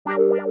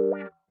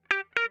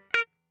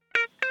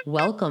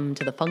Welcome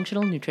to the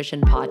Functional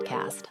Nutrition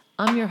Podcast.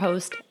 I'm your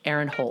host,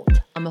 Erin Holt.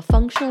 I'm a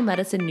functional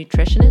medicine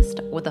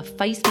nutritionist with a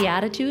feisty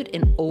attitude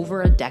and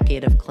over a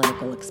decade of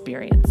clinical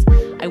experience.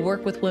 I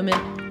work with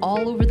women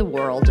all over the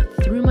world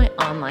through my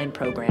online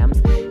programs,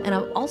 and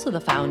I'm also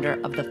the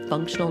founder of the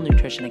Functional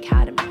Nutrition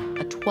Academy,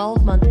 a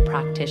 12-month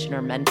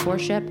practitioner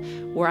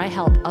mentorship where I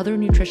help other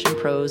nutrition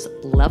pros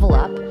level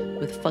up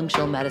with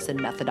functional medicine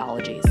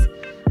methodologies.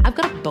 I've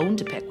got a bone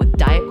to pick with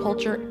diet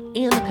culture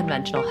and the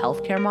conventional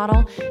healthcare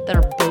model that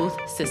are both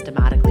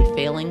systematically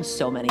failing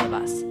so many of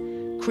us.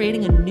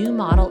 Creating a new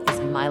model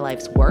is my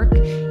life's work,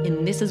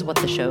 and this is what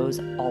the show's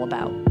all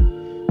about.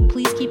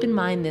 Please keep in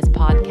mind this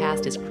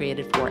podcast is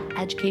created for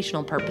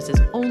educational purposes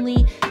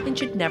only and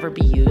should never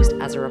be used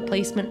as a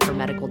replacement for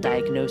medical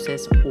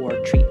diagnosis or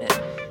treatment.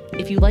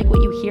 If you like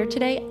what you hear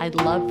today, I'd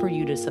love for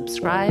you to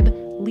subscribe,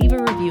 leave a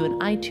review in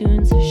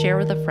iTunes, share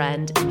with a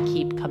friend, and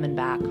keep coming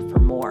back for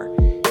more.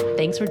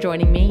 Thanks for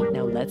joining me.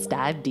 Now let's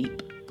dive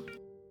deep.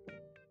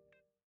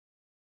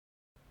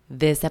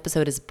 This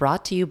episode is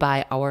brought to you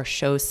by our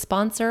show's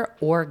sponsor,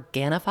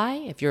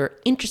 Organifi. If you're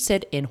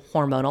interested in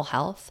hormonal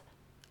health,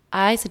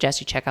 I suggest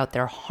you check out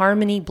their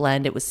Harmony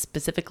blend. It was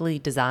specifically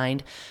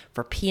designed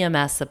for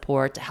PMS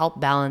support to help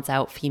balance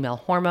out female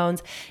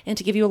hormones and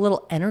to give you a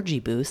little energy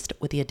boost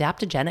with the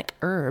adaptogenic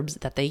herbs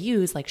that they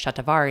use, like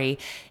shatavari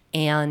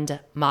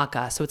and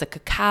maca. So it's a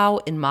cacao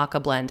and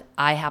maca blend.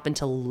 I happen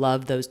to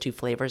love those two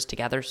flavors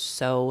together.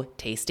 So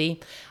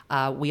tasty.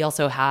 We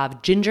also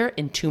have ginger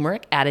and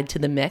turmeric added to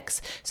the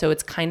mix. So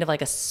it's kind of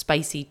like a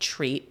spicy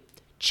treat.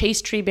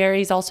 Chaste tree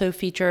berries also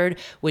featured,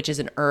 which is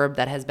an herb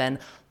that has been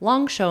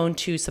long shown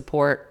to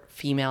support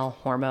female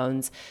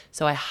hormones.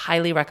 So I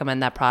highly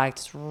recommend that product.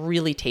 It's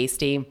really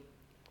tasty.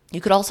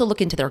 You could also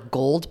look into their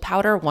gold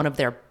powder, one of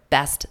their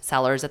best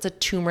sellers. That's a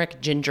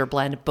turmeric ginger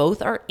blend.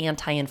 Both are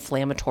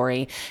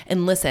anti-inflammatory.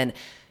 And listen,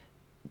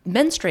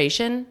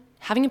 menstruation,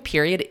 having a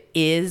period,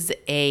 is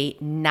a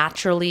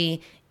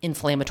naturally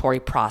inflammatory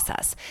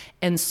process.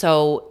 And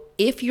so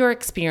if you're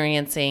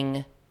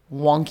experiencing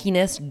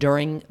wonkiness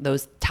during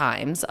those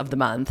times of the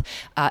month,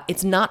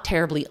 it's not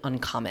terribly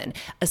uncommon,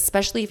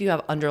 especially if you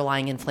have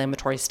underlying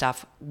inflammatory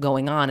stuff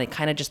going on. It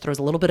kind of just throws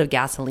a little bit of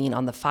gasoline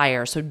on the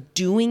fire. So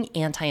doing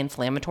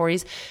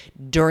anti-inflammatories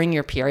during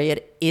your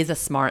period is a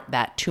smart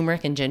bet.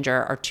 Turmeric and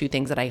ginger are two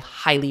things that I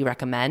highly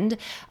recommend.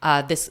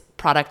 This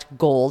product,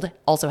 Gold,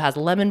 also has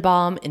lemon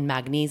balm and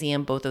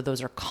magnesium. Both of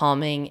those are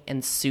calming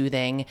and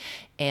soothing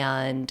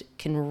and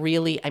can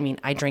really,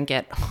 I drink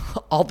it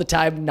all the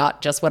time,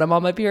 not just when I'm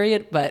on my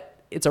period, but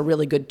it's a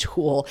really good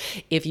tool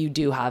if you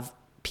do have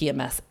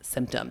PMS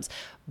symptoms.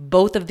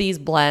 Both of these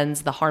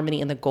blends, the Harmony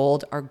and the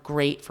Gold, are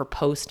great for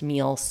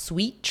post-meal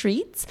sweet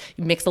treats.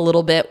 You mix a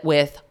little bit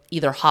with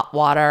either hot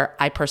water.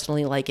 I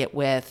personally like it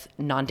with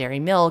non-dairy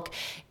milk.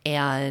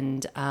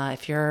 And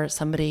if you're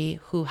somebody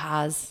who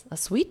has a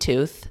sweet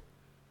tooth,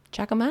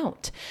 check them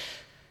out.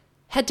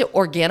 Head to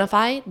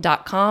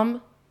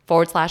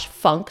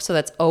Organifi.com/funk. So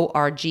that's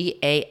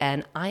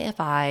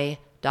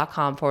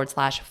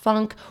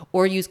Organifi.com/funk,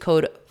 or use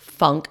code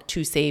FUNK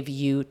to save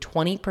you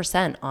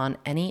 20% on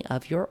any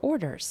of your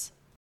orders.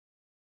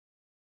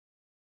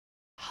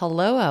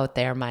 Hello out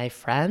there, my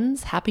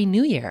friends. Happy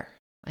New Year.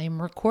 I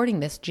am recording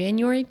this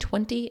January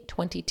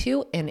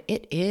 2022, and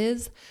it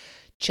is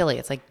chilly.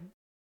 It's like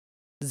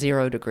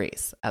 0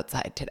 degrees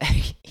outside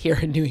today here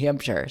in New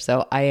Hampshire.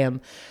 So I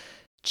am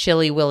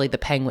Chilly Willy the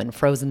penguin,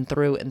 frozen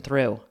through and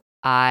through.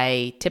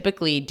 I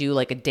typically do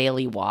like a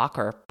daily walk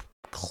or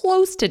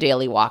close to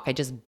daily walk. I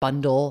just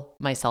bundle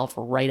myself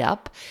right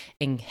up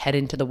and head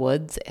into the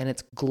woods, and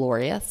it's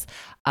glorious.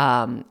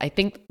 I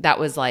think that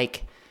was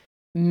like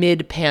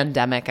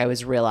mid-pandemic. I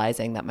was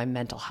realizing that my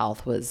mental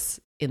health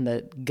was in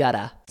the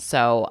gutter.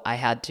 So I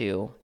had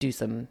to do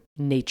some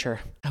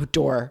nature,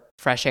 outdoor,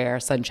 fresh air,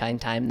 sunshine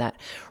time that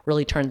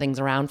really turned things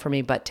around for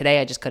me. But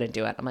today I just couldn't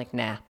do it. I'm like,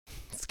 nah,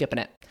 skipping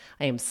it.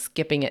 I am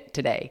skipping it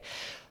today.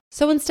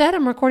 So instead,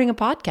 I'm recording a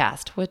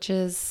podcast, which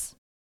is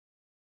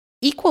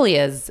equally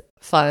as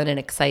fun and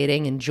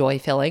exciting and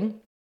joy-filling.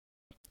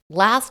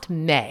 Last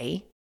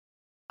May,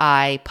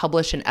 I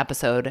published an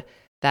episode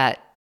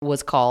that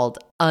was called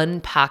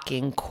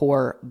Unpacking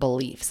Core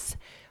Beliefs.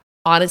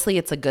 Honestly,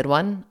 it's a good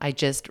one. I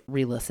just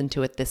re-listened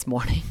to it this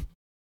morning.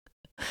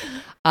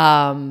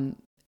 And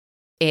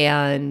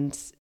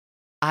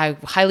I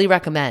highly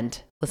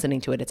recommend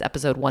listening to it. It's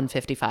episode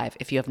 155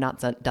 if you have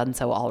not done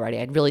so already.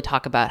 I'd really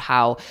talk about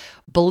how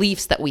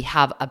beliefs that we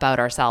have about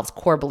ourselves,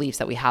 core beliefs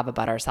that we have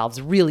about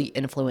ourselves, really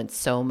influence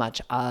so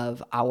much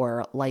of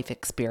our life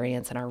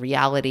experience and our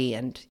reality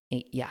and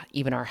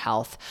even our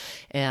health.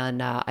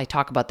 And I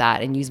talk about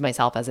that and use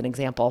myself as an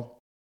example.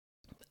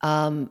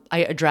 I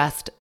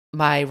addressed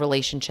my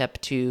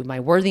relationship to my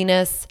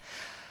worthiness,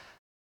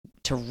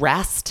 to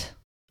rest,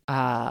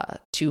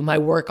 to my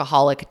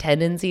workaholic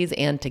tendencies,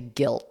 and to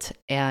guilt.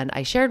 And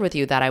I shared with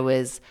you that I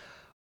was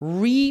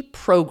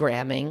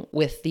reprogramming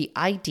with the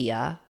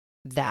idea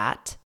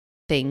that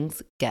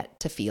things get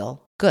to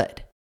feel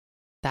good.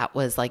 That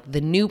was like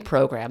the new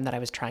program that I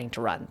was trying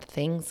to run.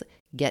 Things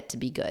get to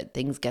be good.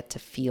 Things get to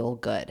feel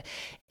good.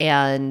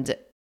 And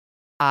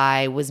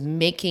I was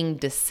making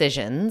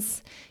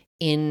decisions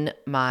in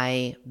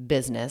my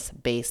business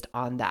based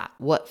on that,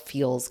 what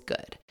feels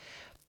good.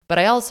 But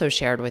I also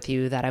shared with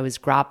you that I was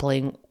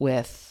grappling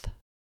with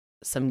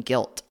some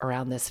guilt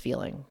around this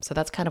feeling. So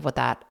that's kind of what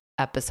that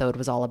episode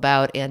was all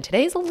about. And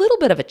today's a little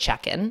bit of a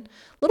check-in, a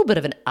little bit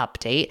of an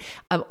update.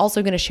 I'm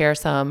also going to share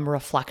some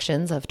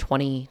reflections of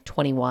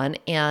 2021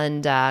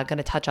 and going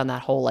to touch on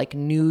that whole like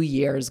New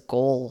Year's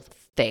goal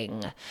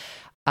thing.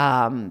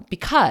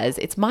 Because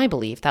it's my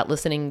belief that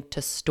listening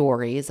to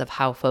stories of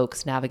how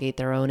folks navigate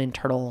their own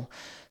internal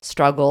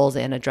struggles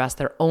and address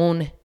their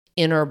own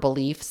inner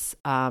beliefs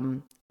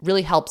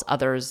really helps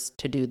others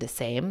to do the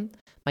same.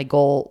 My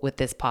goal with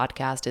this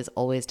podcast is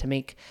always to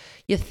make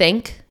you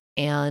think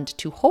and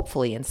to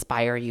hopefully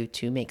inspire you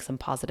to make some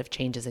positive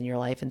changes in your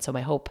life. And so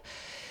my hope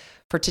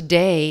for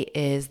today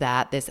is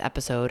that this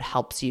episode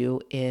helps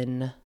you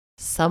in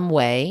some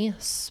way,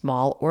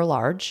 small or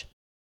large.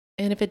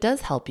 And if it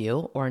does help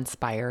you or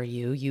inspire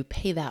you, you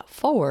pay that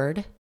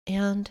forward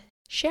and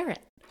share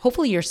it.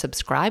 Hopefully you're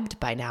subscribed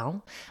by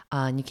now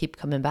and you keep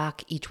coming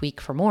back each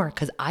week for more,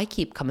 because I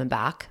keep coming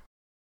back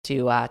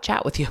to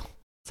chat with you.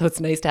 So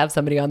it's nice to have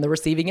somebody on the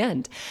receiving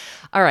end.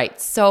 All right,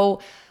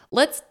 so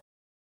let's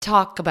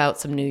talk about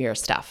some New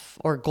Year's stuff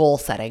or goal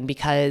setting,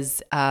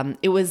 because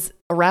it was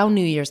around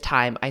New Year's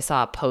time I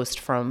saw a post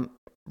from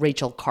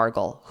Rachel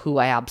Cargle, who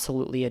I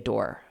absolutely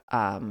adore.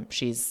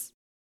 She's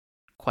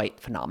quite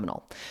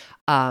phenomenal.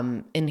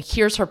 And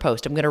here's her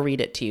post. I'm going to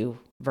read it to you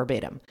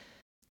verbatim.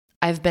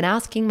 I've been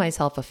asking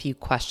myself a few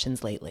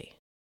questions lately.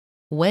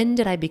 When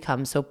did I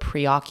become so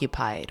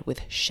preoccupied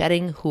with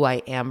shedding who I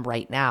am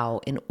right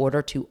now in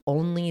order to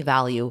only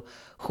value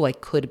who I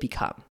could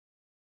become?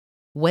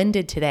 When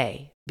did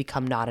today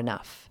become not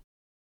enough?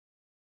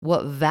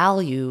 What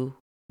value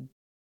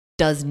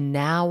does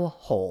now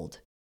hold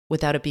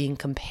without it being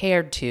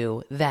compared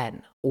to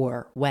then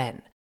or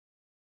when?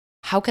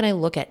 How can I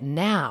look at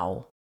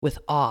now with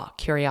awe,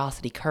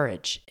 curiosity,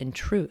 courage, and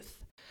truth?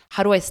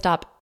 How do I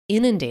stop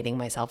inundating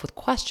myself with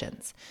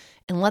questions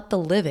and let the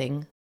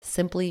living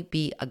simply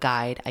be a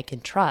guide I can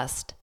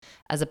trust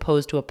as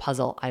opposed to a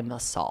puzzle I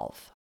must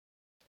solve?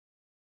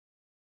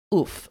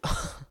 Oof.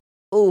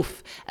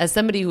 Oof. As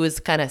somebody who was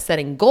kind of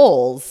setting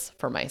goals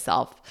for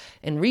myself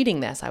and reading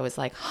this, I was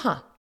like,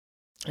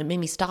 it made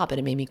me stop and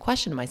it made me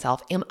question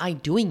myself. Am I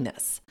doing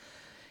this?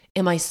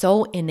 Am I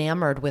so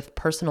enamored with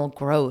personal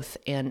growth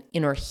and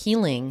inner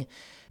healing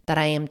that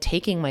I am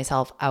taking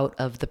myself out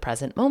of the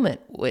present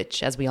moment,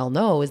 which, as we all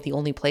know, is the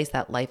only place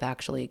that life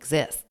actually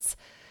exists?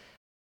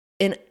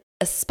 And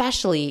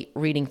especially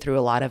reading through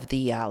a lot of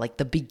the like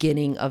the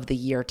beginning of the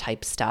year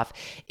type stuff,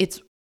 it's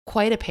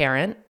quite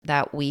apparent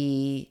that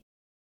we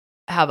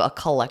have a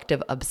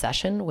collective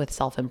obsession with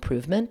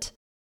self-improvement.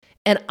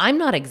 And I'm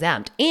not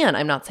exempt, and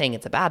I'm not saying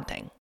it's a bad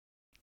thing.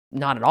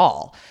 Not at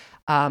all.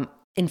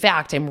 In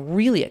fact, I'm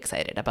really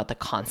excited about the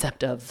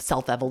concept of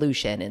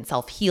self-evolution and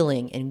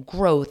self-healing and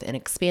growth and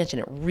expansion.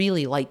 It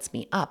really lights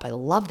me up. I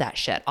love that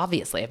shit.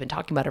 Obviously, I've been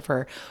talking about it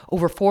for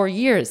over 4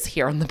 years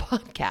here on the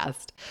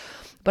podcast.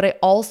 But I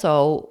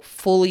also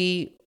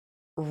fully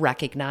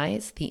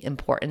recognize the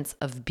importance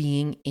of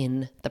being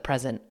in the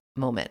present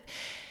moment.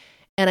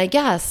 And I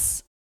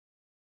guess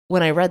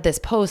when I read this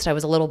post, I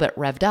was a little bit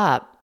revved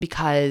up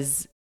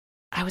because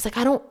I was like,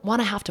 I don't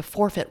want to have to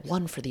forfeit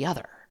one for the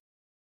other.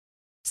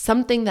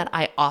 Something that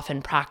I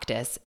often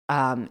practice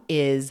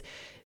is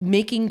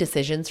making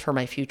decisions for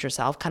my future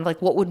self, kind of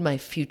like what would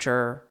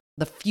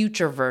the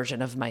future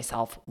version of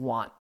myself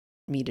want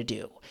me to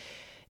do?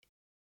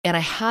 And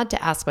I had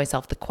to ask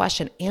myself the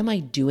question, am I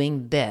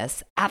doing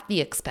this at the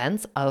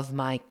expense of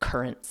my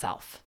current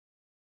self?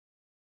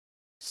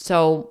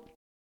 So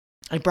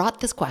I brought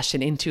this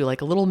question into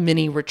like a little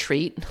mini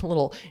retreat, a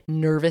little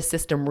nervous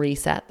system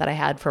reset that I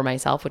had for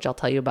myself, which I'll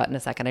tell you about in a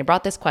second. I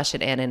brought this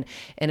question in and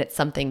it's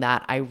something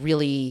that I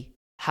really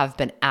have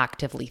been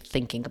actively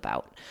thinking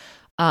about.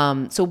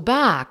 So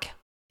back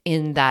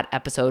in that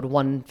episode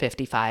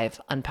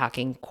 155,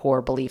 Unpacking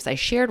Core Beliefs, I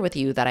shared with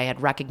you that I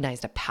had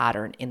recognized a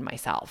pattern in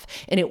myself.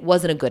 And it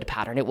wasn't a good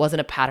pattern. It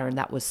wasn't a pattern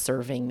that was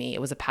serving me. It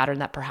was a pattern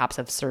that perhaps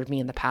have served me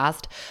in the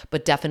past,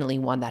 but definitely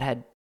one that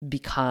had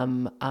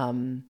become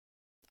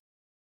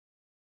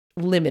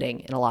limiting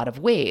in a lot of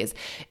ways.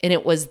 And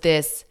it was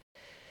this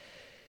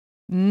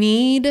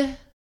need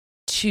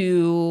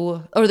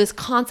to, or this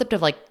concept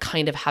of like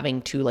kind of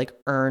having to like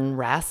earn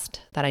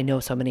rest that I know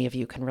so many of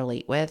you can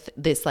relate with.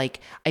 This like,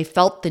 I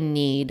felt the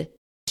need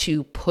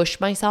to push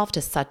myself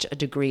to such a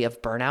degree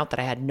of burnout that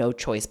I had no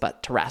choice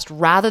but to rest,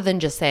 rather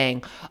than just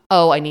saying,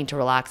 oh, I need to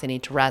relax, I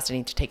need to rest, I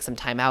need to take some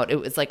time out. It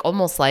was like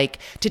almost like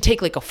to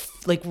take like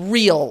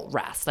real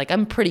rest. Like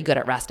I'm pretty good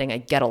at resting. I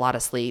get a lot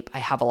of sleep. I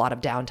have a lot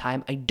of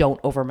downtime. I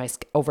don't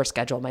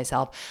overschedule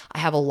myself. I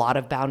have a lot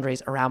of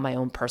boundaries around my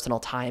own personal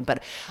time,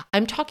 but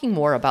I'm talking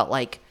more about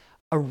like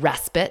a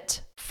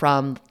respite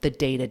from the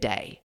day to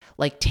day,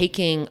 like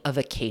taking a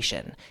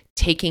vacation,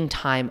 taking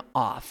time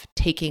off,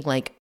 taking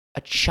like a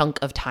chunk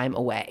of time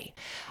away.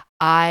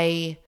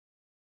 I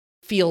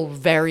feel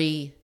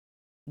very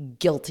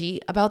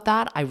guilty about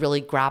that. I really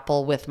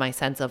grapple with my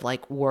sense of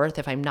like worth.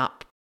 If I'm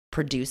not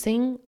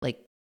producing, like,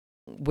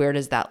 where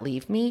does that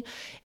leave me?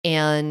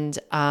 And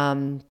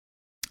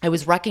I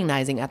was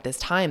recognizing at this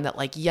time that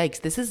like,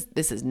 yikes, this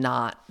is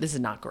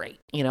not great.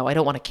 I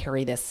don't want to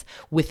carry this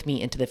with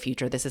me into the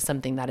future. This is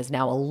something that is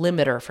now a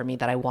limiter for me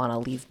that I want to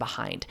leave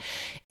behind.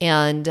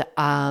 And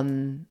I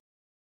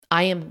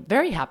am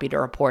very happy to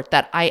report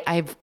that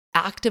I've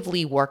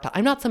actively worked on.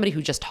 I'm not somebody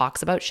who just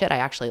talks about shit. I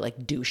actually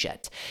like do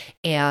shit.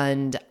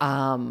 And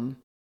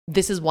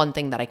this is one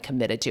thing that I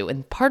committed to.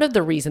 And part of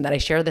the reason that I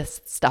share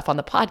this stuff on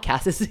the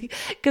podcast is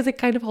because it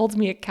kind of holds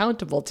me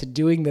accountable to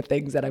doing the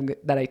things that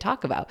I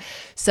talk about.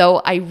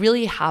 So I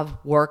really have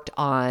worked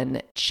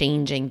on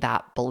changing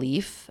that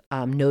belief,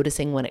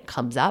 noticing when it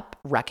comes up,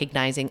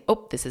 recognizing,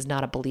 oh, this is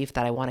not a belief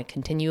that I want to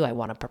continue. I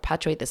want to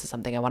perpetuate. This is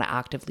something I want to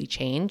actively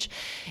change.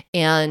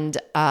 And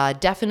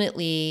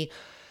definitely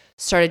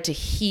started to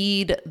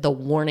heed the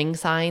warning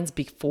signs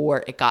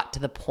before it got to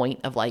the point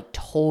of like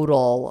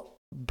total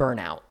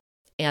burnout.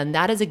 And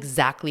that is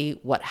exactly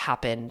what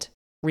happened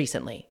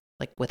recently,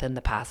 like within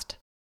the past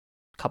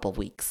couple of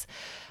weeks.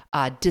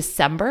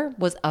 December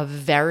was a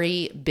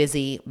very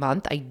busy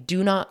month. I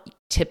do not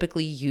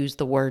typically use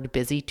the word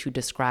busy to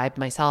describe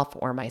myself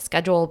or my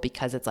schedule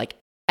because it's like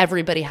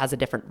everybody has a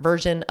different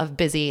version of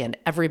busy, and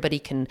everybody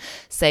can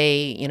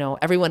say,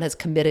 everyone has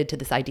committed to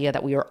this idea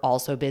that we are all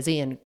so busy,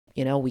 and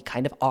we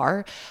kind of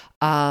are.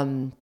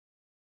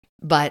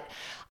 But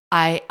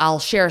I'll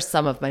share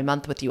some of my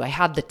month with you. I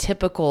had the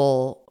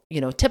typical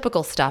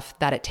stuff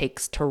that it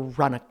takes to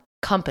run a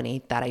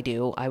company that I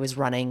do. I was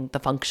running the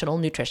Functional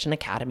Nutrition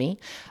Academy.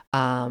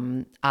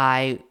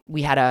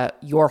 We had a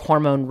Your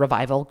Hormone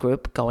Revival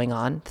group going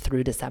on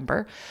through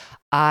December.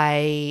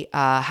 I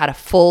had a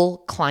full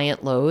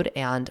client load,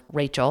 and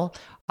Rachel,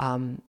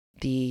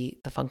 the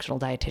functional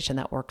dietitian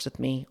that works with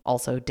me,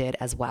 also did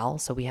as well.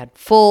 So we had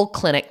full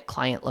clinic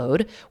client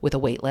load with a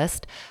wait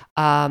list.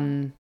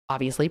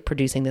 Obviously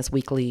producing this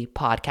weekly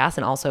podcast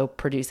and also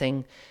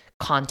producing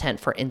content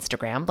for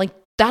Instagram. Like,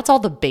 that's all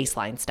the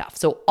baseline stuff.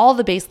 So all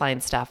the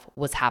baseline stuff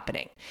was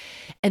happening.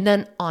 And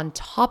then on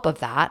top of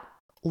that,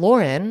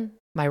 Lauren,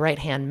 my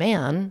right-hand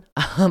man,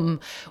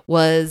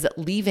 was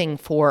leaving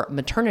for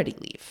maternity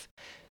leave.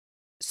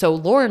 So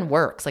Lauren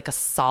works like a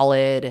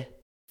solid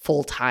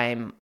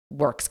full-time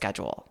work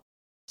schedule.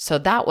 So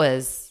that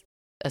was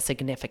a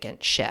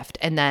significant shift.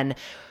 And then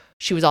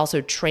she was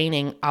also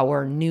training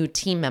our new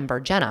team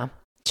member, Jenna,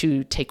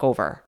 to take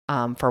over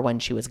for when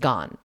she was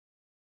gone.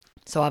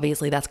 So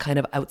obviously that's kind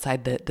of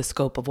outside the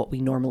scope of what we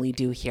normally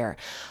do here.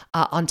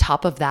 On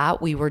top of that,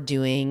 we were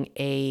doing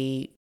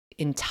a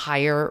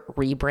entire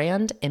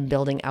rebrand and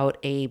building out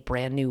a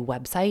brand new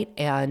website.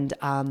 And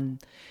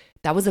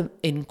that was an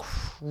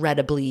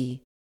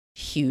incredibly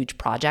huge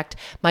project.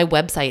 My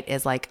website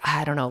is like,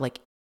 I don't know,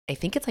 I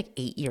think it's like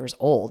 8 years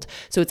old.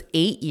 So it's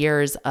 8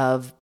 years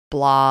of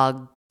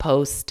blog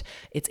post.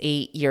 It's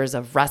 8 years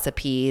of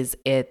recipes.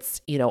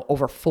 It's,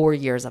 over 4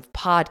 years of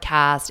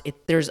podcast.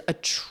 There's a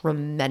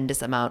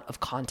tremendous amount of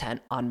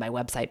content on my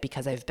website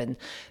because I've been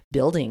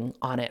building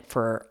on it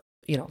for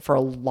a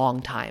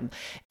long time.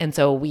 And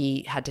so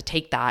we had to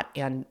take that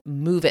and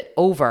move it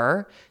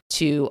over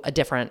to a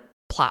different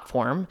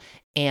platform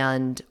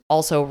and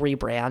also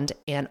rebrand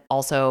and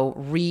also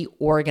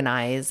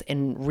reorganize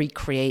and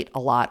recreate a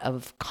lot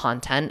of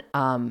content.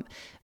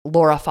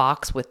 Laura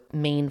Fox with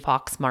Maine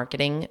Fox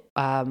Marketing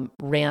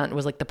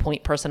was like the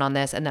point person on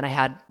this. And then I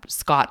had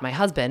Scott, my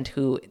husband,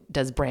 who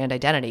does brand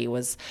identity,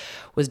 was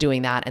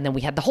doing that. And then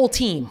we had the whole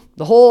team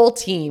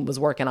was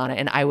working on it.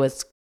 And I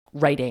was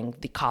writing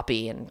the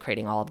copy and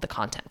creating all of the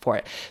content for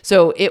it.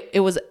 So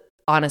it was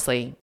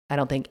honestly, I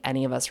don't think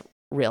any of us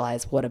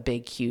realized what a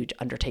big, huge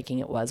undertaking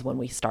it was when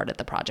we started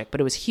the project, but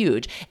it was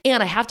huge.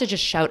 And I have to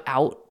just shout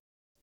out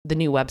the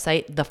new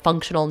website,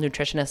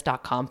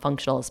 thefunctionalnutritionist.com.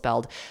 Functional is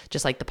spelled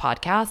just like the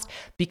podcast,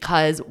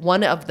 because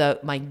one of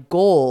my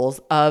goals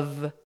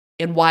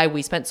and why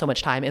we spent so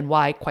much time and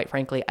why, quite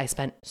frankly, I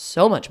spent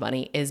so much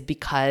money is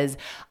because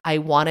I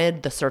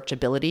wanted the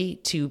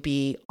searchability to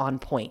be on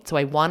point.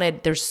 So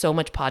there's so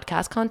much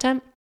podcast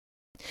content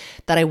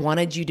that I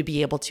wanted you to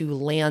be able to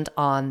land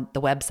on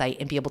the website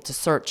and be able to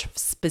search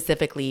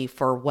specifically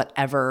for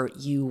whatever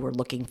you were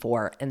looking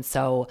for. And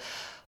so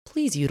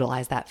please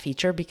utilize that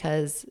feature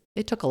because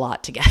it took a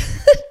lot to get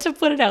to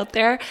put it out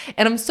there.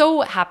 And I'm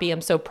so happy.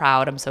 I'm so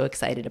proud. I'm so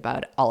excited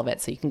about all of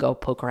it. So you can go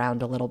poke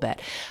around a little bit.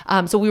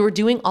 So we were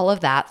doing all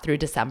of that through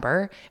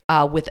December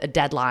with a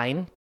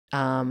deadline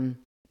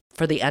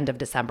for the end of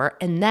December.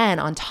 And then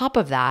on top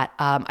of that,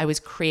 I was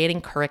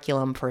creating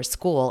curriculum for a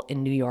school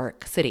in New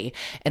York City.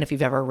 And if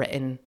you've ever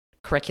written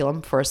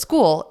curriculum for a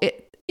school,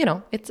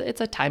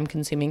 it's a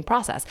time-consuming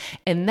process.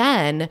 And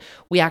then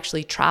we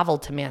actually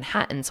traveled to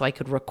Manhattan so I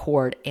could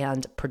record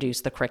and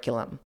produce the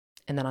curriculum.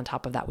 And then on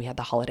top of that, we had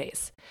the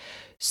holidays.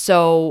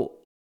 So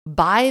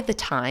by the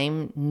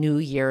time New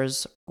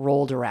Year's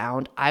rolled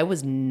around, I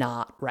was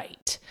not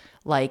right.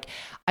 Like,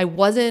 I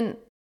wasn't,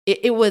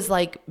 it was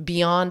like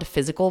beyond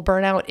physical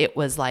burnout. It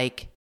was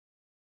like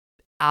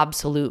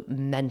absolute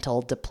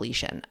mental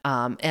depletion.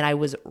 And I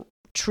was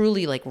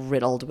truly like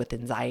riddled with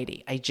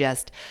anxiety. I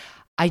just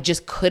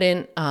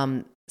couldn't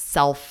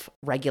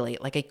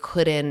self-regulate. Like I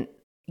couldn't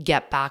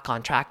get back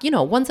on track.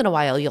 Once in a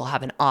while you'll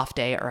have an off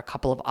day or a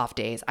couple of off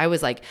days. I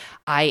was like,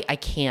 I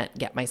can't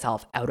get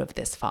myself out of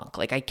this funk.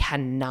 Like I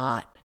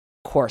cannot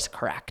course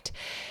correct.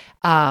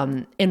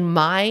 And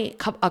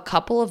a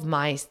couple of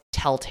my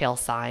telltale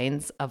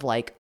signs of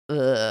like,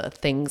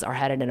 things are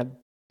headed in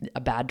a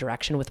bad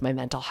direction with my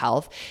mental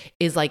health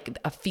is like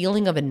a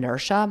feeling of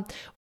inertia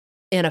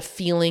and a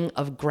feeling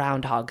of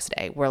Groundhog's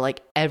Day, where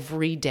like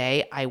every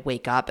day I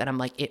wake up and I'm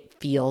like, it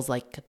feels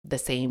like the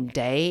same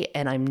day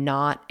and I'm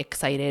not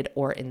excited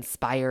or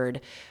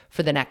inspired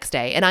for the next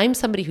day. And I'm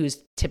somebody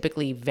who's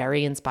typically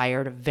very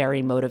inspired,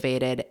 very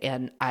motivated.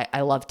 And I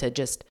love to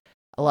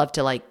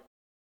like,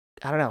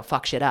 I don't know,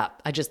 fuck shit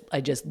up. I just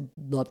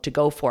love to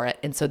go for it.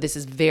 And so this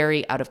is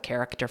very out of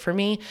character for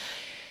me.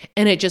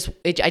 And I just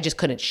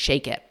couldn't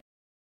shake it.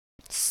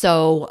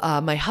 So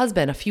my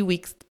husband, a few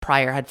weeks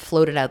prior, had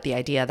floated out the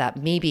idea that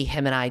maybe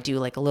him and I do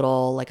like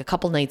a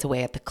couple nights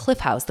away at the Cliff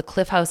House. The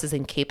Cliff House is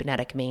in Cape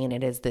Nettic, Maine.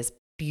 It is this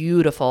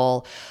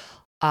beautiful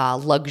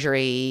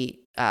luxury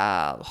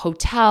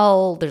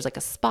hotel. There's like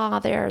a spa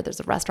there. There's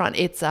a restaurant.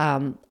 It's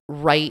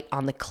right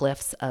on the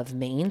cliffs of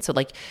Maine. So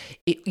like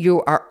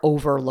you are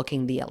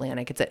overlooking the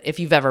Atlantic.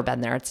 If you've ever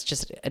been there, it's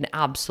just an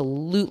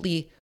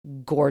absolutely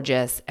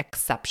gorgeous,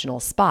 exceptional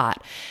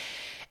spot.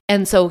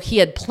 And so he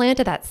had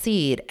planted that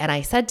seed, and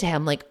I said to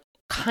him, like,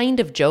 kind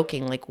of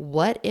joking, like,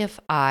 what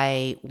if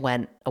I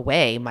went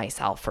away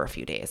myself for a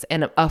few days?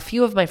 And a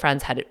few of my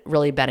friends had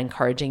really been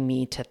encouraging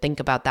me to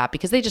think about that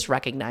because they just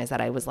recognized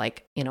that I was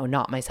like,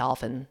 not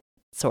myself and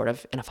sort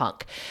of in a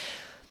funk.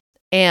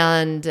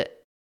 And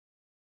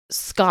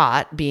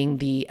Scott, being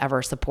the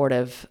ever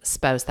supportive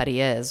spouse that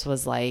he is,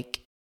 was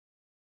like,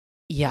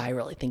 yeah, I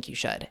really think you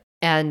should.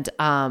 And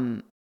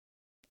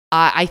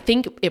I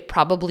think it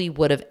probably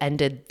would have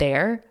ended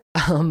there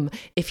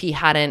if he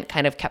hadn't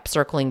kind of kept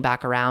circling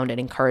back around and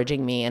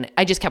encouraging me. And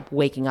I just kept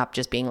waking up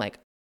just being like,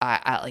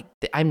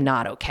 I'm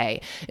not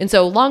okay. And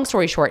so long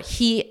story short,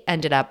 he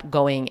ended up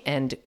going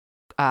and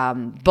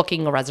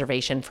booking a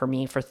reservation for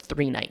me for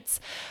 3 nights.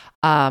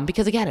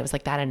 Because again, it was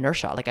like that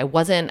inertia. Like I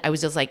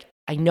was just like,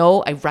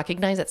 I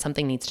recognize that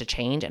something needs to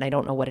change and I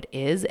don't know what it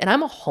is. And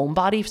I'm a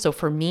homebody. So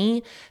for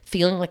me,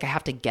 feeling like I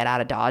have to get out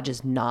of Dodge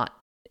is not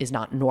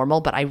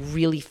normal, but I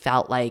really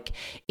felt like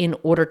in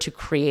order to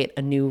create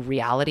a new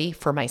reality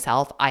for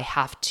myself, I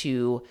have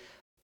to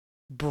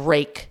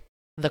break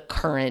the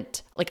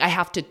current, like I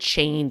have to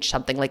change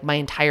something, like my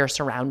entire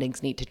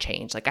surroundings need to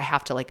change. Like I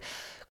have to like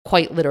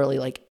quite literally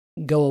like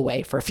go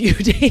away for a few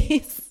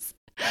days.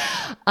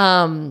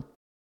 And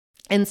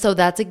so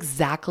that's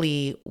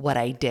exactly what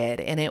I did.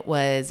 And it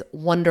was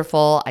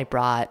wonderful. I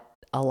brought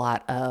a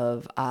lot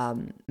of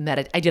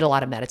I did a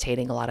lot of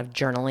meditating, a lot of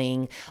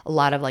journaling, a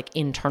lot of like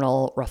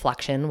internal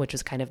reflection, which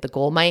was kind of the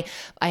goal. I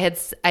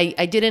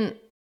didn't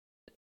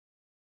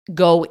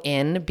go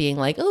in being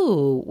like,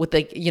 oh, with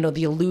the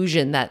the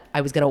illusion that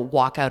I was going to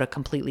walk out a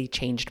completely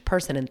changed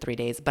person in 3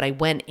 days, but I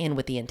went in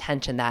with the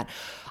intention that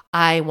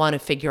I want to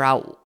figure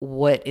out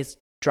what is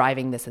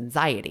driving this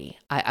anxiety.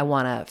 I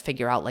want to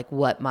figure out like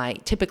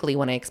typically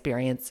when I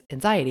experience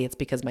anxiety, it's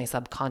because my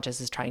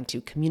subconscious is trying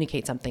to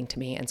communicate something to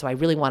me. And so I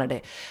really wanted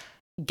to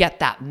get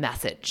that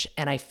message.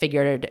 And I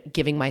figured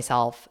giving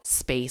myself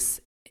space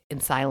in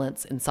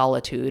silence, in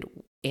solitude,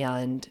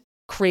 and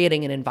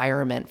creating an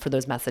environment for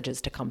those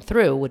messages to come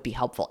through would be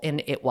helpful.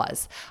 And it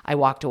was. I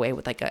walked away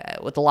with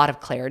with a lot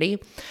of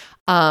clarity.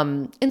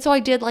 And so I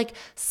did like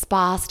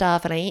spa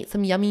stuff and I ate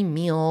some yummy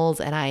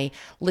meals and I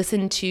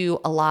listened to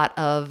a lot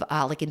of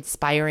like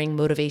inspiring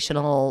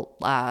motivational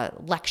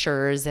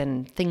lectures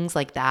and things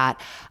like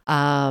that.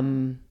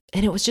 And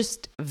it was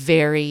just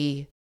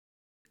and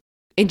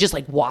just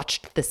like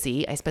watched the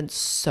sea. I spent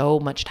so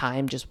much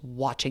time just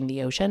watching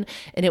the ocean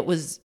and it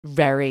was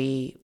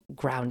very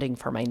grounding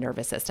for my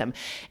nervous system.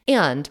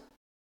 And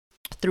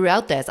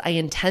throughout this, I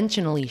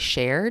intentionally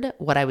shared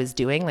what I was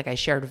doing. Like I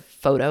shared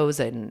photos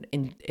and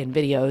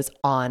videos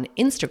on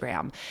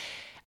Instagram.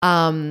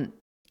 And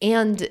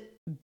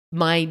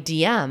my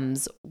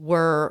DMs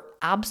were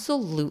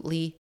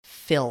absolutely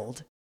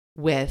filled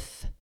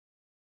with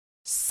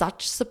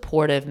such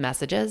supportive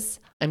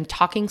messages. I'm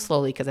talking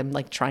slowly because I'm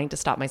like trying to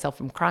stop myself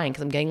from crying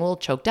because I'm getting a little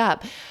choked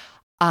up.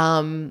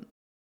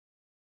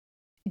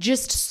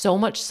 Just so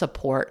much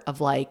support of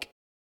like,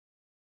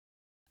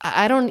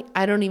 I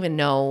don't even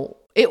know.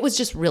 It was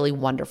just really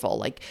wonderful.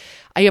 Like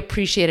I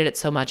appreciated it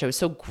so much. I was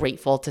so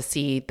grateful to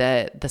see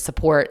the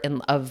support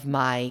of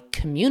my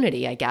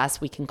community, I guess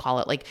we can call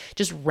it, like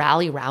just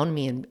rally around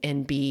me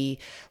and be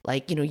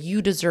like,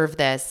 you deserve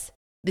this.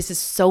 This is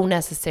so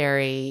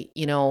necessary,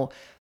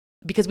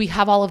 because we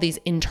have all of these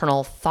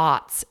internal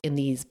thoughts and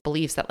these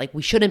beliefs that like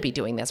we shouldn't be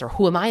doing this or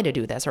who am I to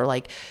do this or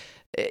like,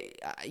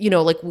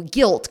 like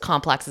guilt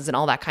complexes and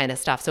all that kind of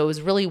stuff. So it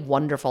was really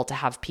wonderful to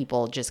have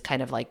people just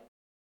kind of like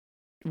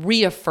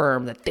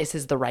reaffirm that this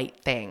is the right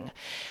thing.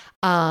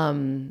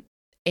 And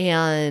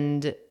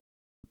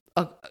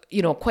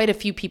quite a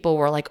few people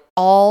were like,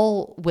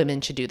 all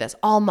women should do this,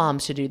 all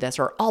moms should do this,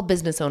 or all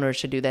business owners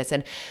should do this.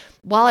 And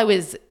while I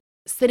was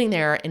sitting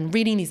there and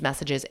reading these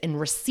messages and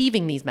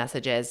receiving these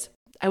messages,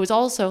 I was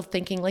also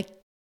thinking like,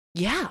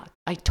 yeah,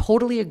 I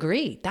totally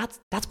agree. That's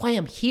why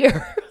I'm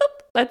here.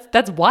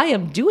 That's why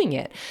I'm doing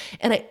it.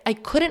 And I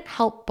couldn't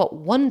help but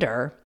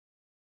wonder,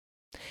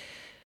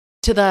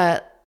 to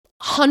the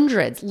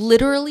hundreds,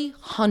 literally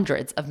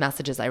hundreds of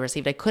messages I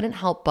received, I couldn't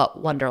help but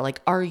wonder,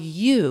 like, are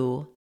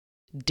you,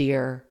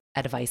 dear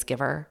advice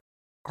giver,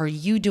 are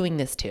you doing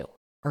this too?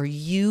 Are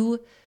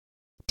you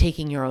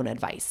taking your own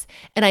advice?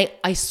 And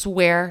I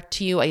swear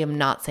to you, I am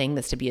not saying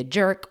this to be a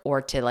jerk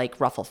or to like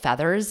ruffle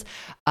feathers,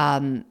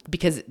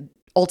 because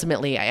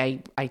ultimately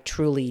I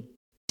truly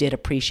did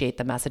appreciate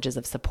the messages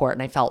of support,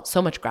 and I felt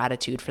so much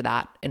gratitude for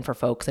that and for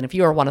folks. And if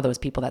you are one of those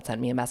people that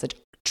sent me a message,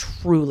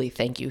 truly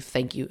thank you,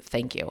 thank you,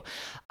 thank you.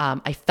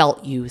 I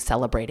felt you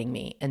celebrating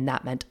me, and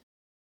that meant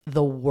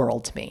the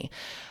world to me.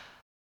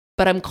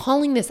 But I'm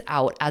calling this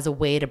out as a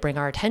way to bring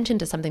our attention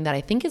to something that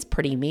I think is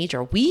pretty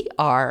major. We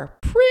are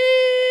pretty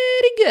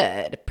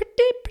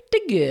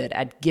good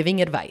at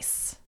giving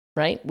advice,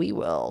 right? We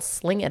will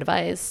sling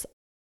advice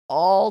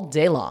all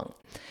day long.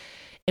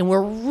 And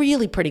we're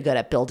really pretty good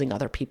at building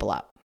other people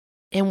up.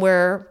 And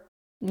we're,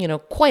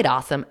 quite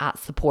awesome at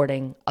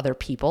supporting other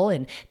people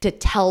and to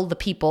tell the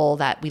people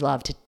that we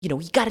love to, you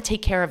got to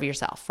take care of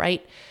yourself,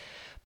 right?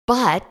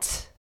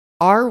 But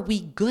are we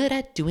good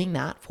at doing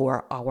that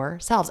for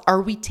ourselves?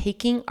 Are we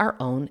taking our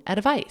own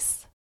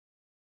advice?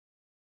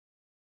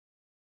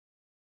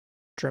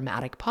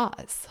 Dramatic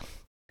pause,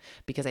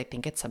 because I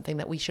think it's something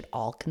that we should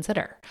all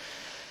consider.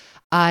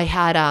 I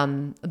had,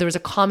 there was a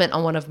comment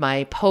on one of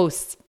my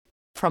posts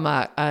from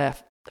a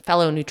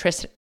fellow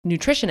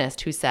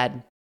nutritionist who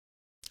said,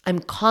 I'm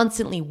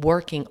constantly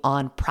working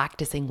on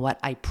practicing what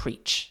I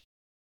preach.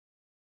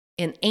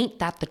 And ain't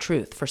that the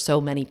truth for so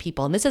many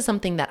people? And this is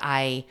something that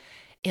I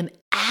am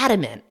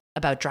adamant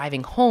about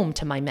driving home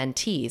to my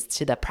mentees,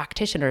 to the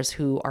practitioners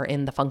who are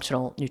in the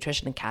Functional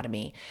Nutrition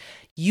Academy.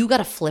 You got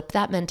to flip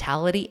that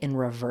mentality and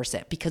reverse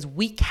it, because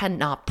we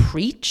cannot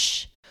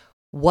preach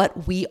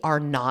what we are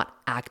not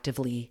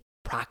actively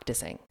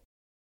practicing.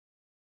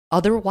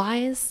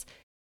 Otherwise,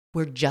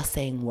 we're just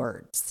saying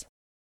words.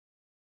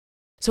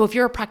 So if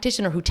you're a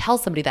practitioner who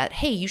tells somebody that,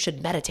 hey, you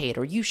should meditate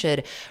or you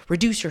should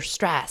reduce your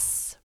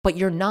stress, but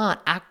you're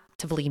not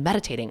actively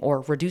meditating or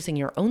reducing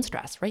your own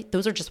stress, right?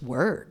 Those are just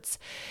words.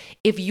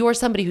 If you're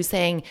somebody who's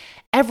saying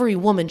every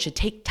woman should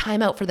take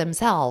time out for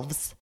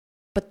themselves,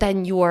 but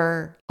then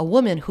you're a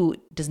woman who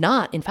does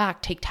not, in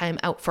fact, take time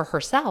out for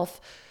herself,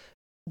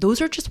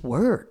 those are just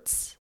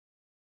words.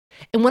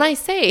 And when I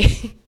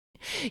say,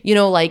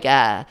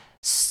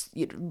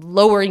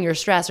 lowering your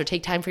stress or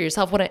take time for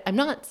yourself, I'm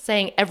not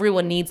saying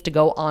everyone needs to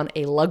go on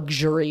a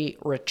luxury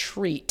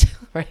retreat,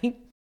 right?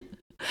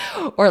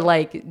 Or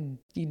like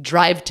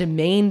drive to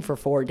Maine for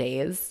 4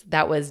 days.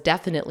 That was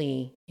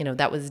definitely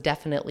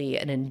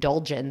an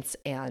indulgence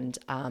and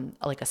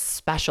like a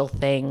special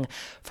thing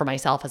for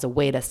myself as a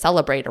way to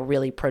celebrate a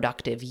really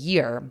productive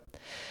year.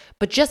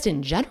 But just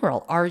in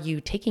general, are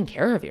you taking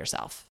care of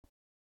yourself?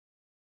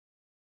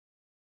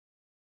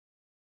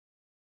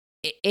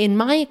 In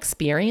my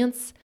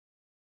experience,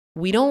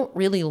 we don't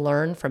really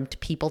learn from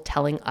people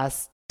telling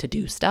us to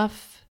do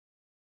stuff.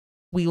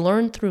 We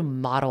learn through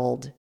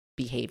modeled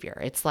behavior.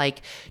 It's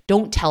like,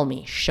 don't tell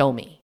me, show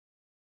me.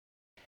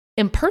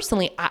 And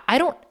personally, I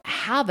don't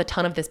have a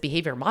ton of this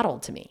behavior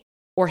modeled to me,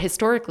 or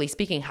historically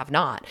speaking, have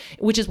not,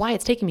 which is why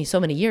it's taken me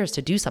so many years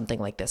to do something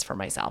like this for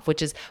myself,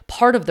 which is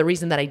part of the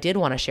reason that I did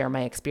want to share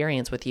my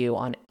experience with you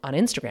on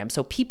Instagram,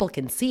 so people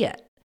can see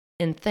it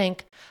and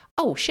think,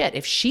 oh shit,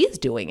 if she's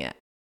doing it,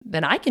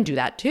 then I can do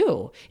that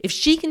too. If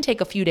she can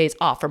take a few days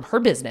off from her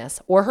business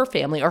or her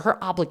family or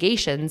her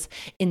obligations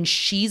and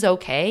she's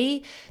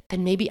okay,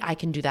 then maybe I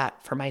can do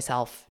that for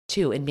myself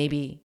too. And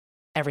maybe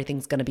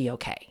everything's going to be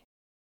okay.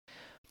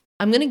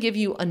 I'm going to give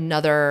you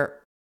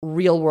another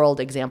real world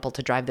example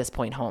to drive this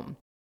point home.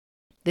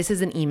 This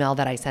is an email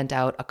that I sent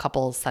out a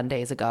couple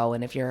Sundays ago.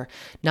 And if you're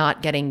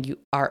not getting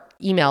our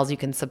emails, you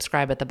can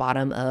subscribe at the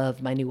bottom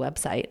of my new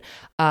website,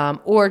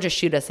 or just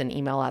shoot us an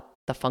email at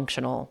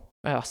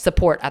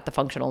support at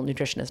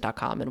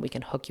thefunctionalnutritionist.com and we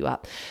can hook you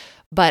up.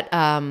 But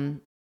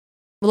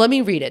let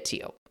me read it to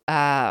you.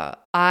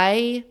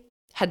 I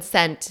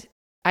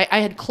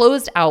had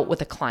closed out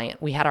with a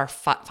client. We had our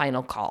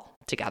final call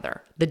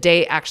together. The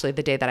day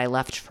that I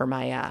left for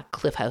my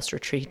Cliff House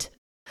retreat.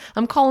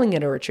 I'm calling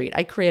it a retreat.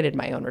 I created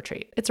my own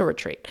retreat. It's a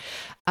retreat.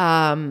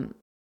 And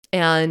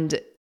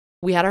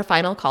we had our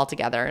final call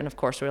together. And of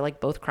course, we were like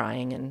both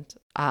crying. And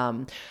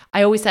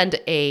I always send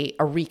a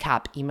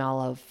recap email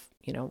of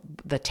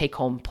the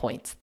take-home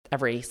points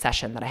every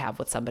session that I have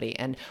with somebody.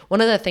 And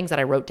one of the things that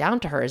I wrote down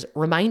to her is,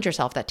 remind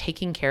yourself that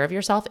taking care of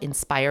yourself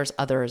inspires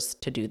others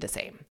to do the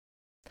same.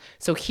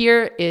 So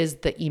here is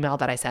the email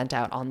that I sent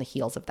out on the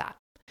heels of that.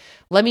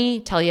 Let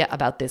me tell you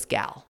about this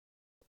gal.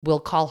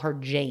 We'll call her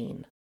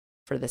Jane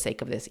for the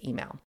sake of this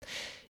email.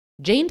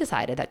 Jane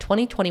decided that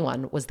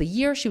 2021 was the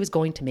year she was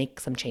going to make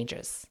some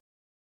changes.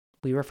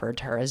 We referred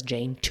to her as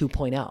Jane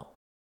 2.0.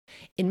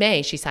 In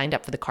May, she signed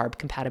up for the Carb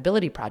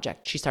Compatibility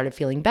Project. She started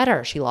feeling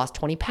better. She lost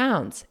 20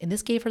 pounds, and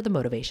this gave her the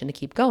motivation to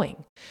keep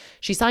going.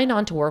 She signed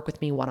on to work with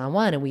me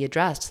one-on-one, and we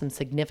addressed some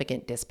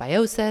significant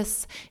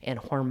dysbiosis and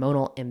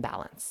hormonal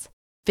imbalance.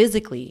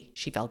 Physically,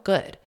 she felt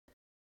good.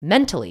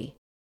 Mentally,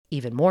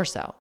 even more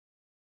so.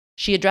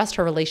 She addressed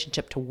her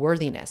relationship to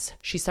worthiness.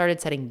 She started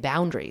setting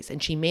boundaries,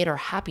 and she made her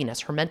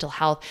happiness, her mental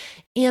health,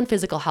 and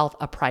physical health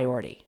a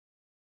priority.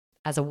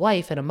 As a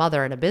wife and a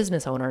mother and a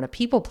business owner and a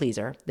people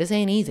pleaser, this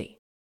ain't easy.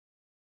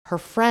 Her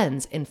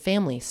friends and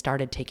family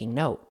started taking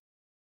note.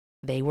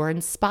 They were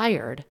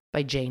inspired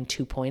by Jane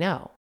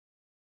 2.0.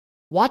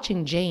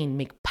 Watching Jane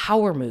make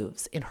power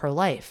moves in her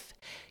life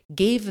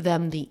gave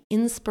them the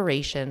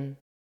inspiration,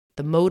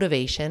 the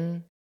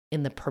motivation,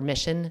 and the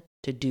permission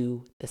to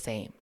do the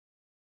same.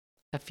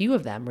 A few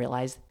of them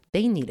realized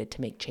they needed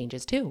to make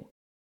changes too.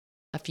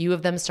 A few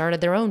of them started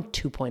their own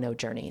 2.0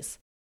 journeys.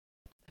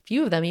 A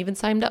few of them even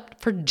signed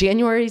up for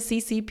January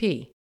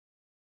CCP.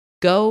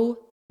 Go,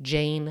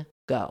 Jane,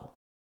 go.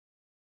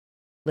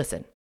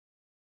 Listen,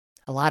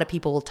 a lot of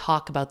people will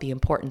talk about the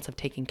importance of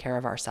taking care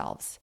of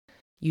ourselves,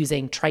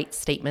 using trite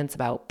statements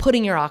about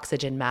putting your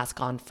oxygen mask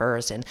on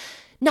first and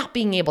not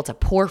being able to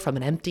pour from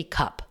an empty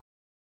cup.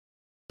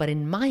 But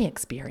in my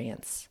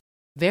experience,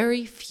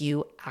 very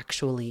few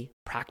actually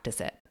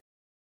practice it.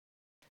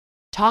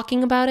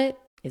 Talking about it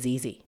is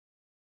easy.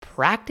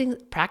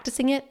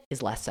 Practicing it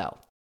is less so.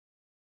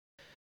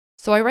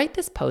 So I write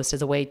this post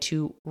as a way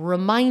to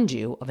remind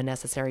you of a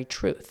necessary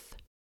truth.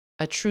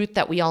 A truth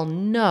that we all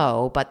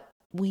know, but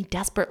we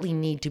desperately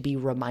need to be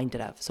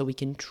reminded of so we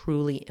can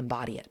truly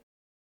embody it.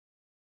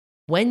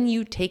 When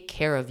you take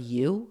care of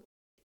you,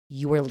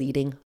 you are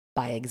leading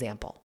by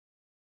example.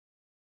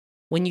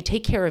 When you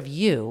take care of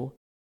you,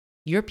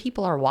 your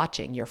people are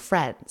watching, your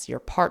friends, your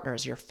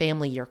partners, your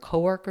family, your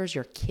coworkers,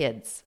 your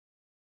kids.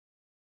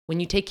 When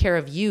you take care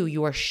of you,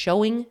 you are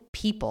showing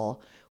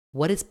people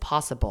what is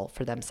possible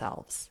for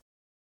themselves.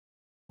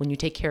 When you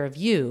take care of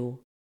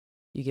you,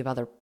 you give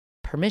other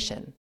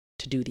permission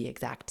to do the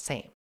exact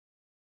same.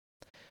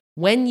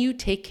 When you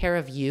take care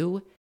of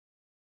you,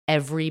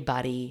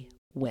 everybody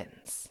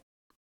wins.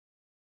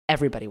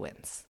 Everybody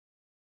wins.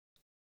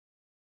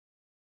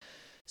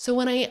 So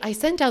when I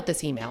sent out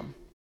this email,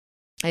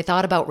 I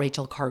thought about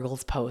Rachel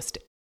Cargill's post.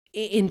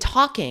 In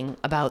talking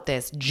about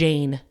this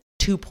Jane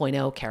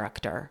 2.0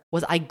 character,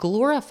 was I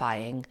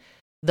glorifying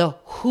the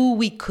who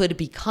we could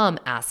become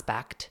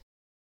aspect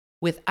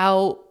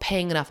without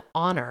paying enough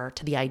honor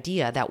to the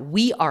idea that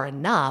we are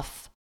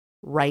enough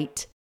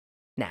right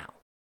now.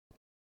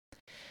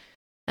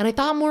 And I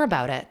thought more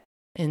about it,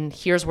 and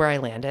here's where I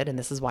landed, and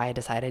this is why I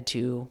decided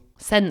to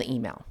send the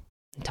email,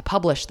 and to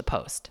publish the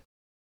post.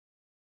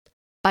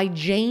 By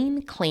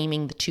Jane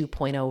claiming the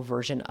 2.0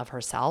 version of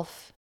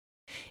herself,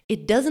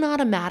 it doesn't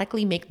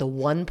automatically make the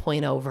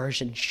 1.0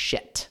 version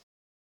shit.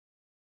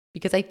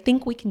 Because I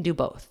think we can do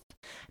both.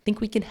 I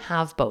think we can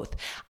have both.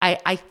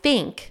 I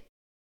think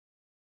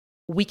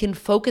we can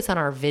focus on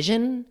our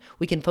vision,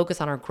 we can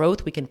focus on our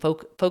growth, we can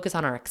focus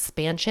on our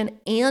expansion,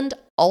 and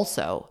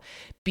also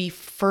be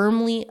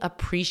firmly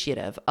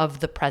appreciative of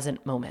the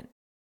present moment.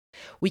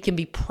 We can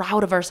be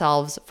proud of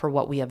ourselves for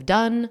what we have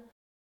done,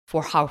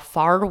 for how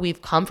far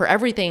we've come, for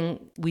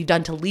everything we've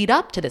done to lead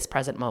up to this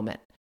present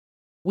moment.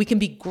 We can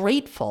be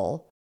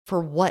grateful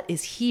for what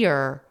is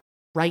here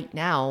right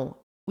now.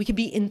 We can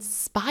be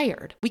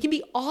inspired. We can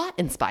be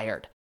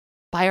awe-inspired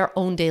by our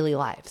own daily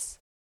lives.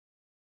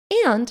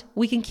 And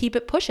we can keep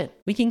it pushing.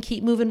 We can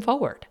keep moving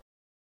forward.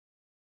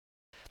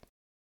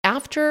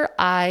 After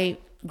I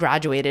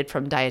graduated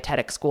from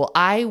dietetic school,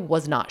 I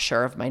was not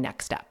sure of my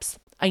next steps.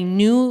 I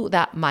knew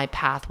that my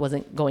path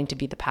wasn't going to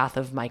be the path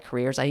of my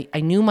careers. I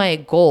knew my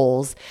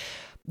goals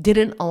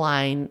didn't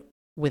align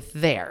with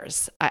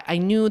theirs. I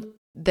knew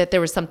that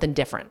there was something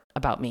different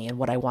about me and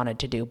what I wanted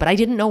to do, but I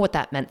didn't know what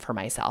that meant for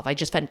myself. I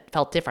just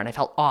felt different. I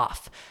felt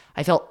off.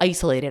 I felt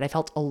isolated. I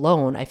felt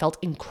alone. I felt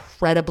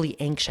incredibly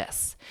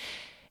anxious.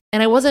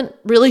 And I wasn't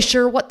really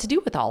sure what to do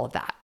with all of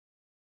that.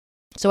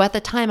 So at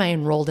the time, I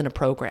enrolled in a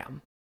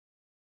program.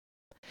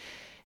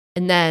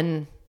 And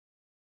then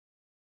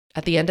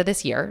at the end of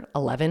this year,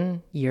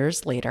 11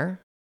 years later,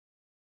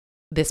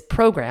 this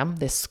program,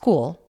 this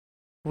school,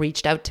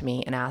 reached out to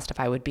me and asked if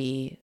I would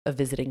be a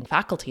visiting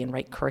faculty and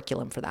write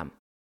curriculum for them.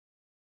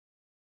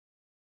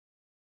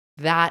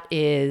 That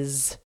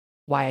is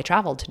why I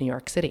traveled to New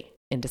York City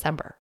in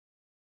December.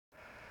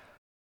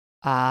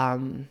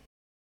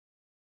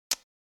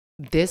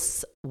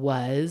 This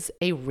was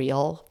a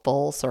real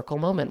full circle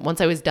moment.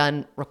 Once I was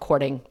done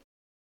recording,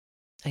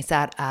 I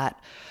sat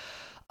at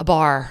a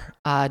bar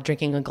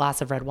drinking a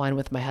glass of red wine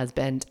with my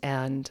husband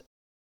and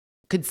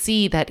could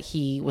see that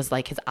he was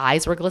like, his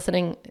eyes were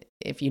glistening.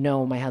 If you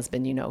know my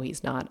husband, you know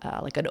he's not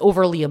like an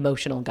overly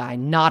emotional guy,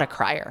 not a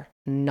crier.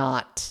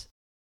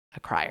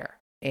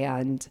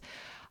 And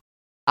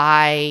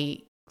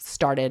I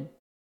started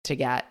to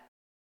get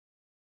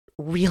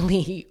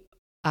really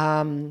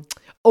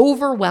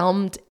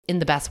overwhelmed in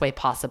the best way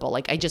possible.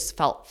 Like I just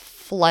felt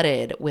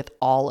flooded with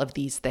all of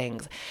these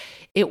things.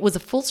 It was a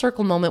full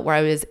circle moment where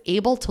I was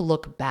able to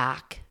look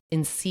back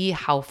and see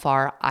how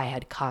far I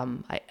had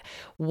come,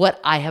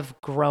 what I have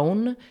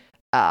grown,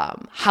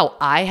 how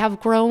I have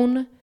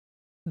grown,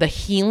 the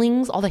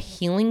healings, all the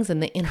healings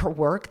and the inner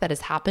work that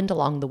has happened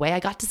along the way. I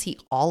got to see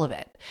all of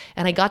it.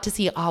 And I got to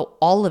see how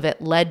all of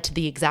it led to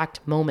the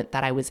exact moment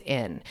that I was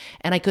in.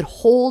 And I could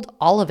hold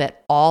all of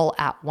it all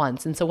at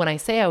once. And so when I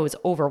say I was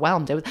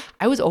overwhelmed,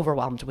 I was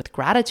overwhelmed with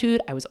gratitude.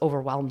 I was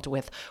overwhelmed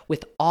with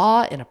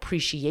awe and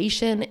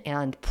appreciation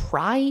and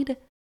pride.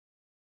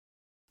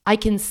 I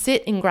can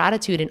sit in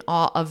gratitude and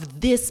awe of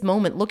this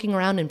moment, looking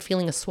around and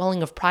feeling a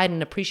swelling of pride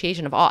and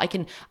appreciation of awe. I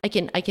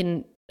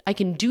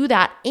can do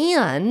that,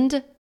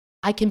 and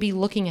I can be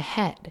looking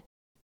ahead.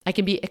 I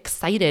can be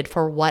excited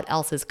for what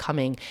else is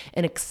coming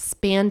and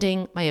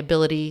expanding my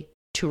ability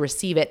to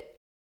receive it.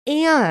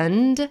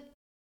 And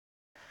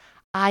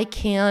I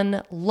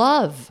can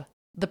love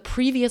the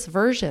previous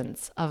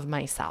versions of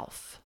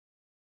myself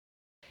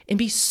and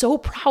be so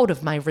proud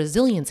of my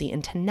resiliency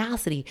and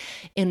tenacity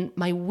and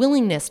my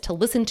willingness to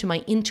listen to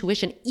my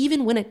intuition,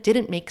 even when it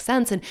didn't make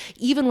sense and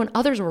even when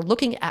others were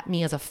looking at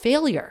me as a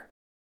failure.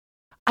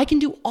 I can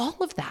do all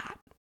of that.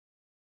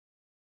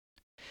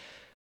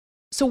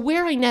 So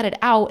where I netted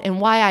out and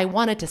why I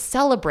wanted to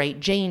celebrate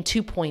Jane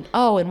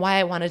 2.0 and why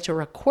I wanted to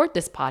record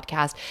this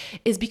podcast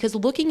is because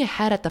looking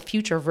ahead at the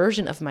future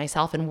version of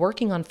myself and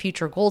working on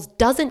future goals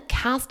doesn't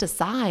cast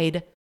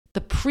aside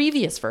the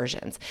previous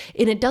versions,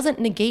 and it doesn't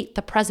negate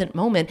the present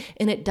moment,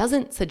 and it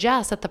doesn't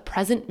suggest that the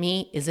present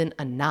me isn't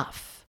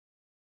enough.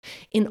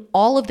 And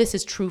all of this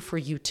is true for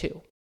you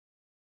too.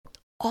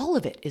 All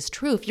of it is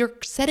true. If you're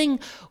setting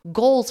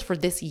goals for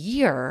this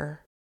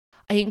year,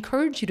 I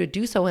encourage you to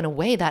do so in a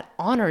way that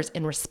honors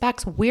and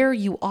respects where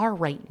you are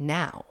right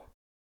now.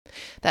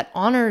 That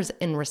honors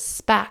and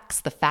respects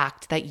the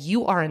fact that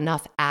you are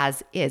enough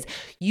as is.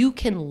 You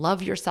can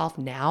love yourself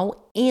now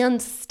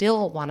and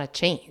still want to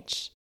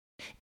change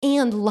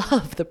and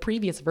love the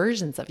previous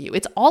versions of you.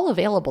 It's all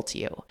available to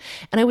you.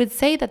 And I would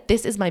say that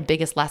this is my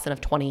biggest lesson of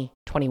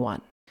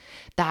 2021,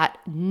 that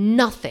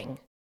nothing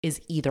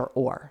is either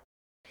or.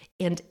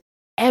 And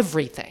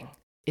everything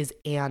is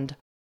and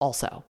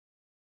also.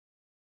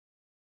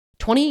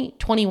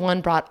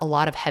 2021 brought a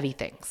lot of heavy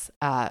things,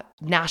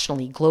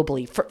 nationally,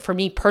 globally. For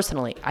me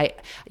personally, I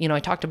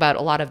talked about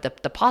a lot of the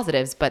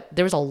positives, but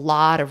there was a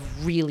lot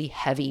of really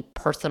heavy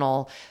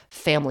personal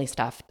family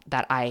stuff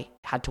that I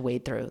had to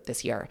wade through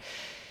this year.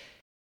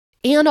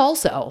 And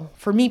also,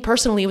 for me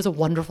personally, it was a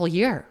wonderful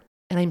year,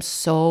 and I'm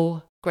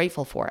so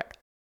grateful for it.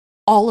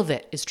 All of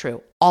it is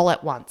true, all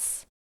at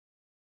once.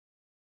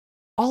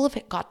 All of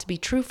it got to be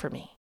true for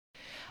me.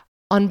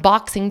 On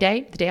Boxing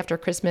Day, the day after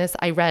Christmas,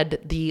 I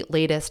read the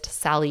latest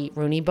Sally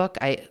Rooney book.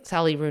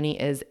 Sally Rooney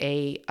is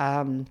a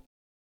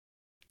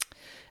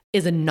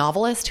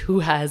novelist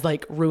who has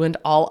ruined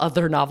all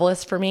other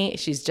novelists for me.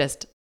 She's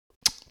just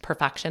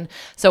perfection.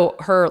 So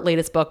her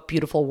latest book,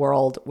 Beautiful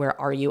World,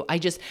 Where Are You?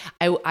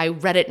 I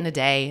read it in a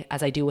day,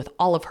 as I do with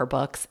all of her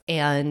books,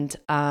 and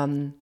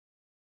I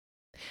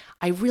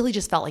really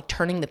just felt like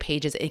turning the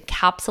pages. It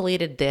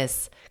encapsulated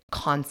this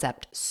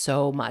concept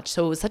so much.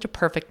 So it was such a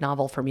perfect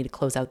novel for me to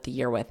close out the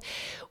year with.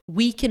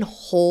 We can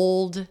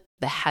hold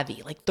the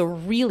heavy, the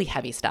really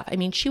heavy stuff. I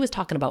mean, she was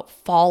talking about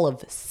fall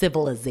of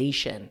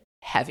civilization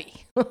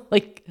heavy,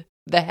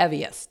 the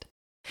heaviest.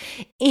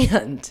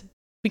 And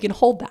we can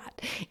hold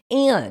that.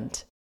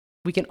 And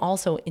we can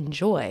also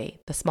enjoy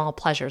the small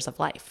pleasures of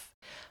life.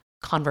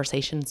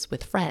 Conversations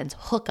with friends,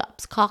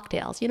 hookups,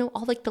 cocktails,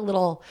 all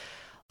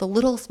the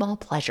little small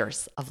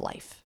pleasures of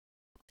life.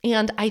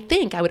 And I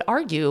think I would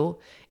argue,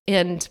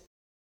 and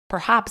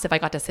perhaps if I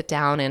got to sit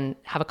down and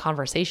have a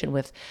conversation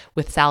with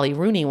Sally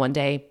Rooney one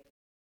day,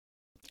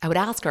 I would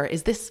ask her,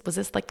 was this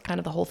kind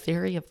of the whole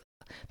theory of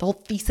the whole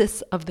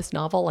thesis of this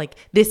novel?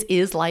 This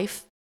is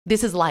life.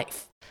 This is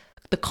life.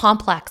 The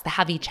complex, the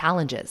heavy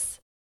challenges,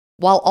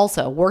 while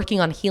also working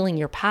on healing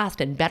your past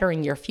and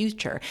bettering your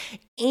future,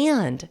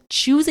 and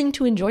choosing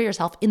to enjoy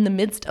yourself in the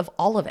midst of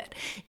all of it,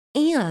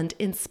 and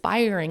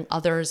inspiring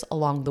others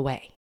along the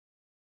way.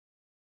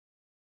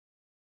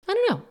 I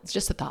don't know. It's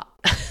just a thought.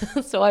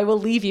 So I will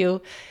leave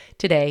you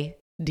today,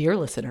 dear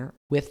listener,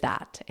 with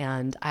that.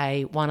 And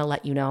I want to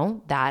let you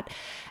know that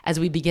as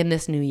we begin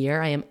this new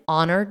year, I am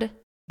honored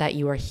that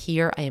you are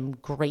here. I am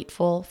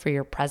grateful for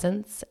your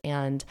presence.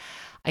 And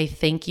I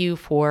thank you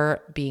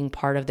for being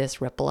part of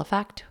this ripple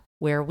effect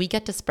where we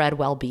get to spread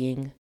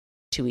well-being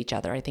to each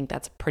other. I think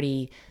that's a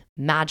pretty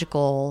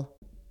magical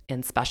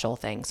and special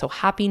thing. So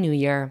happy New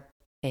Year,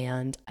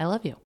 and I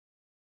love you.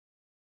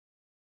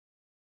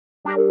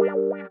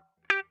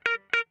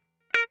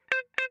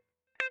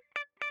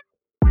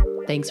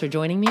 Thanks for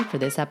joining me for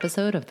this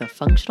episode of the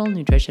Functional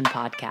Nutrition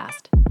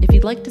Podcast. If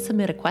you'd like to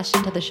submit a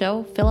question to the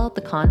show, fill out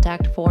the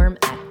contact form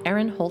at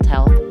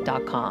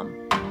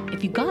erinholthealth.com.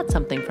 If you got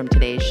something from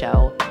today's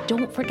show,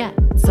 don't forget,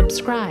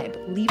 subscribe,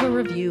 leave a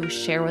review,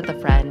 share with a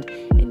friend,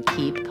 and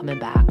keep coming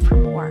back for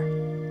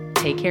more.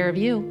 Take care of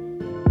you.